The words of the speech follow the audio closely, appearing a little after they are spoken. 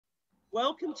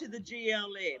Welcome to the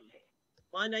GLM.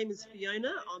 My name is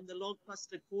Fiona. I'm the Log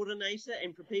Cluster Coordinator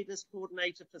and Preparedness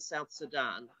Coordinator for South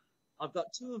Sudan. I've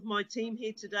got two of my team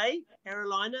here today,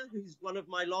 Carolina, who's one of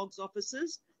my logs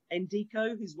officers, and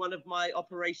Deco, who's one of my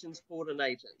operations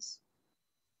coordinators.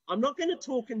 I'm not going to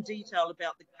talk in detail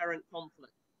about the current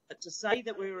conflict, but to say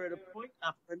that we're at a point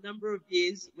after a number of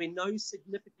years where no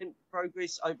significant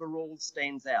progress overall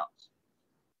stands out.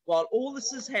 While all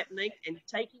this is happening and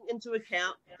taking into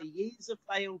account the years of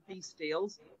failed peace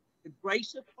deals, the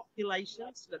greater population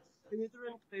slips further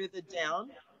and further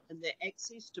down in their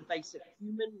access to basic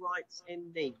human rights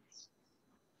and needs.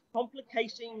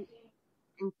 Complicating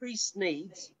increased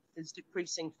needs is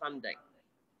decreasing funding.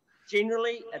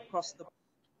 Generally, across the board,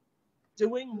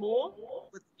 doing more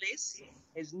with less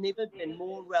has never been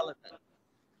more relevant.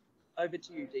 Over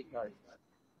to you, Deco.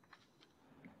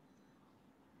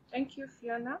 Thank you,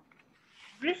 Fiona.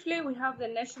 Briefly, we have the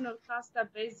national cluster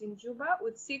based in Juba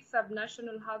with 6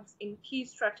 subnational hubs in key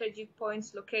strategic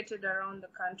points located around the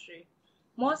country,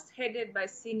 most headed by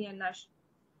senior nationals.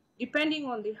 Depending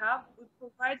on the hub, we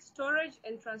provide storage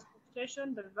and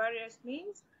transportation by various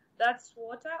means, that's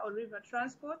water or river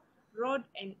transport, road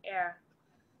and air.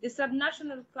 The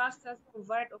subnational clusters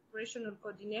provide operational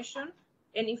coordination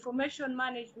and information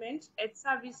management at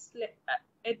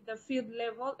the field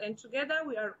level, and together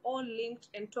we are all linked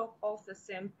and talk off the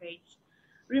same page.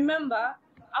 Remember,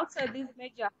 outside these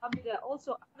major hubs, there are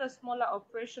also other smaller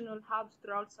operational hubs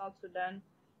throughout South Sudan.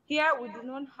 Here, we do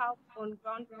not have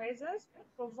on-ground presence. We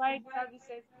provide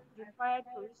services required,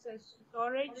 for instance,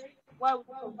 storage, while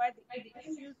we provide the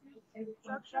issues with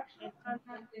infrastructure and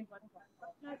handling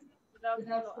partners without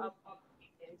follow-up.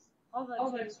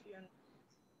 Over to you, Fiona.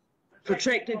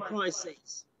 Protracted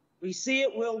crises. We see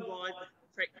it worldwide with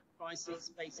protracted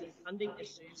crises facing funding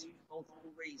issues for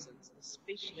multiple reasons,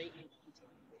 especially in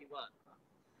 2021.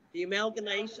 The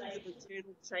amalgamation of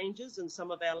internal changes in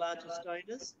some of our largest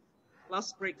donors,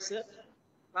 plus Brexit,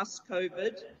 plus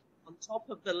COVID, on top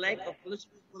of the lack of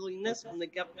political willingness from the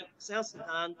government of South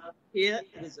Sudan, here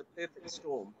it is a perfect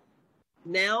storm.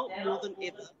 Now, more than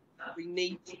ever, we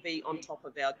need to be on top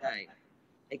of our game.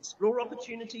 Explore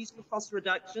opportunities for cost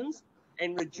reductions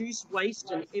and reduce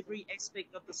waste in every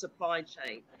aspect of the supply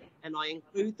chain, and I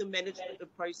include the management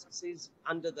of processes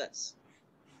under this.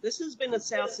 This has been a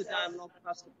South Sudan Log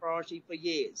Cluster priority for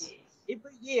years.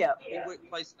 Every year we work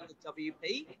closely with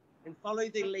WP and follow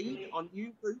their lead on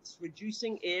new routes,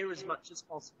 reducing air as much as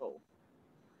possible.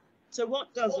 So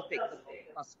what does affect the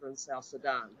Log Cluster in South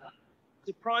Sudan?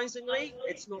 Surprisingly,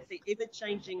 it's not the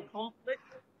ever-changing conflict,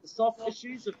 the soft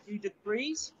issues of new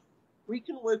decrees. We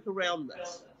can work around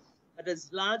this. It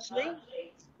is largely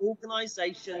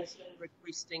organisations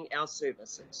requesting our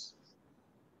services.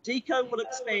 Deco will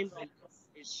expand on this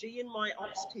as she and my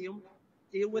ops team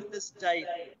deal with this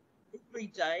daily, every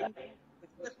day, with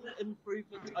little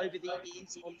improvement over the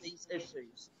years on these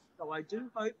issues. So I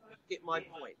do hope you get my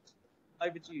point.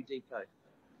 Over to you, Deco.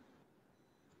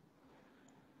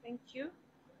 Thank you.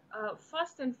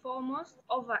 First and foremost,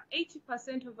 over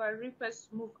 80% of our requests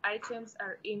to move items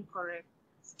are incorrect.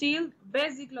 Still,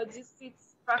 basic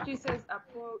logistics practices are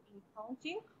poor in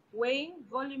counting, weighing,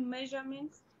 volume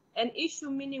measurements, an issue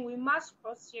meaning we must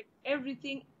cross-check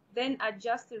everything, then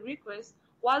adjust the request,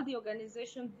 while the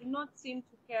organizations do not seem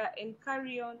to care and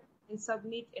carry on and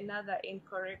submit another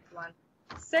incorrect one.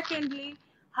 Secondly,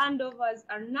 handovers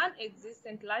are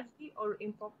non-existent largely or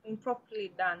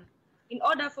improperly done. In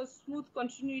order for smooth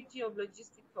continuity of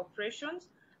logistics operations,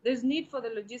 there's need for the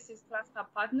logistics cluster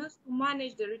partners to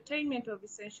manage the retainment of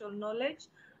essential knowledge.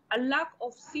 A lack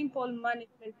of simple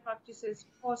management practices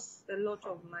costs a lot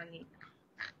of money.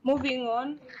 Moving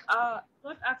on,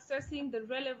 not accessing the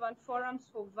relevant forums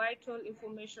for vital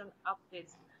information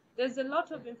updates. There's a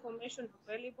lot of information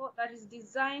available that is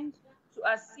designed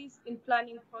to assist in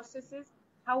planning processes.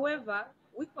 However,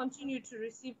 we continue to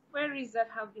receive queries that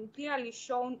have been clearly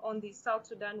shown on the South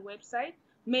Sudan website,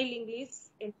 mailing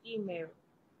lists, and email.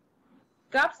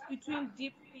 Gaps between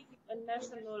deep field and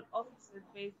national offices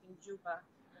based in Juba.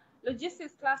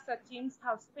 Logistics cluster teams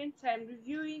have spent time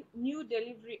reviewing new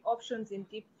delivery options in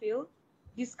deep field,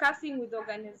 discussing with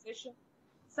organizations.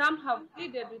 Some have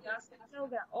pleaded with us to tell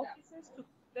their offices to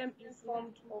keep them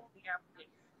informed of the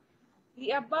updates.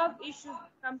 The above issues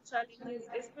become challenges,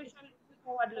 especially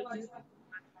forward logistics.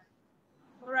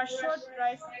 For a short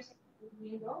drive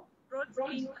window, roads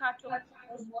being cut off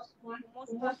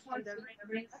most parts on the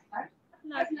red side,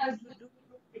 partners need to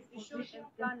do precision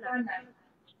and plan ahead.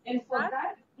 And for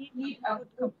that, we need a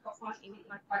good capacity in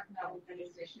partner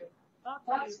organization.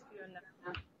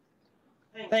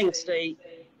 Thanks, Dee.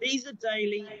 These are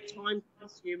daily,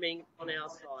 time-consuming on our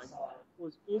side,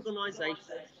 because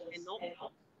organisations cannot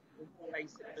with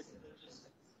basic literacy,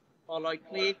 follow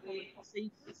clear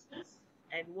procedures,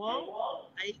 and while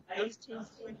aid does tend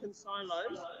to work in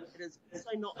silos, it is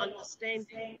also not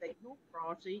understanding that your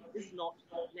priority is not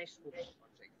national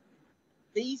priority.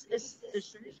 These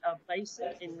issues are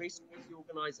basic and rest with the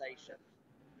organisation.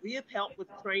 We have helped with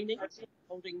training,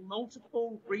 holding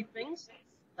multiple briefings,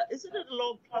 but isn't it a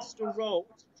long cluster role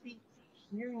to teach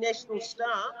new national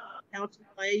staff how to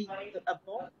weigh a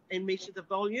box and measure the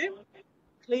volume?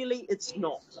 Clearly it's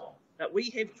not. But we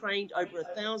have trained over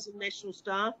 1,000 national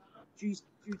staff due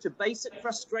to basic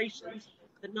frustrations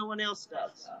that no one else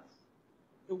does.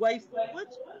 The way forward,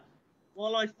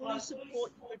 while I fully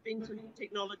support inventive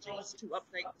technologies to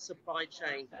update the supply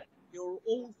chain, you're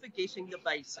all forgetting the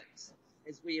basics,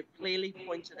 as we have clearly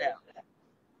pointed out.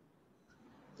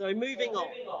 So moving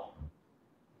on.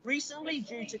 Recently,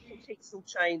 due to contextual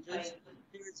changes,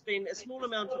 there has been a small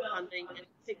amount of funding and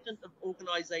acceptance of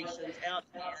organisations out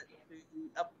here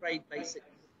to upgrade basic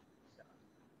infrastructure.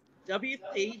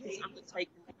 WFP has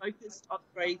undertaken focused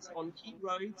upgrades on key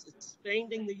roads,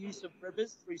 expanding the use of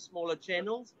rivers through smaller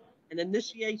channels, and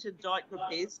initiated dike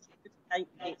repairs to mitigate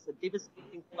against the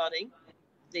devastating flooding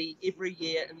we see every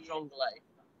year in Jonglei.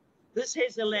 This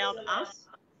has allowed us,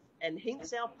 and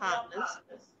hence our partners,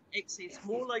 access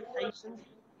more locations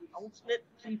and alternate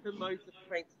cheaper modes of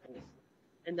transport.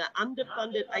 In the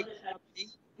underfunded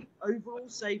HRP, overall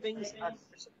savings are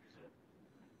critical.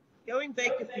 Going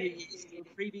back a few years to the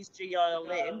previous GILM,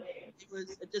 there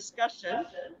was a discussion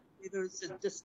whether it's a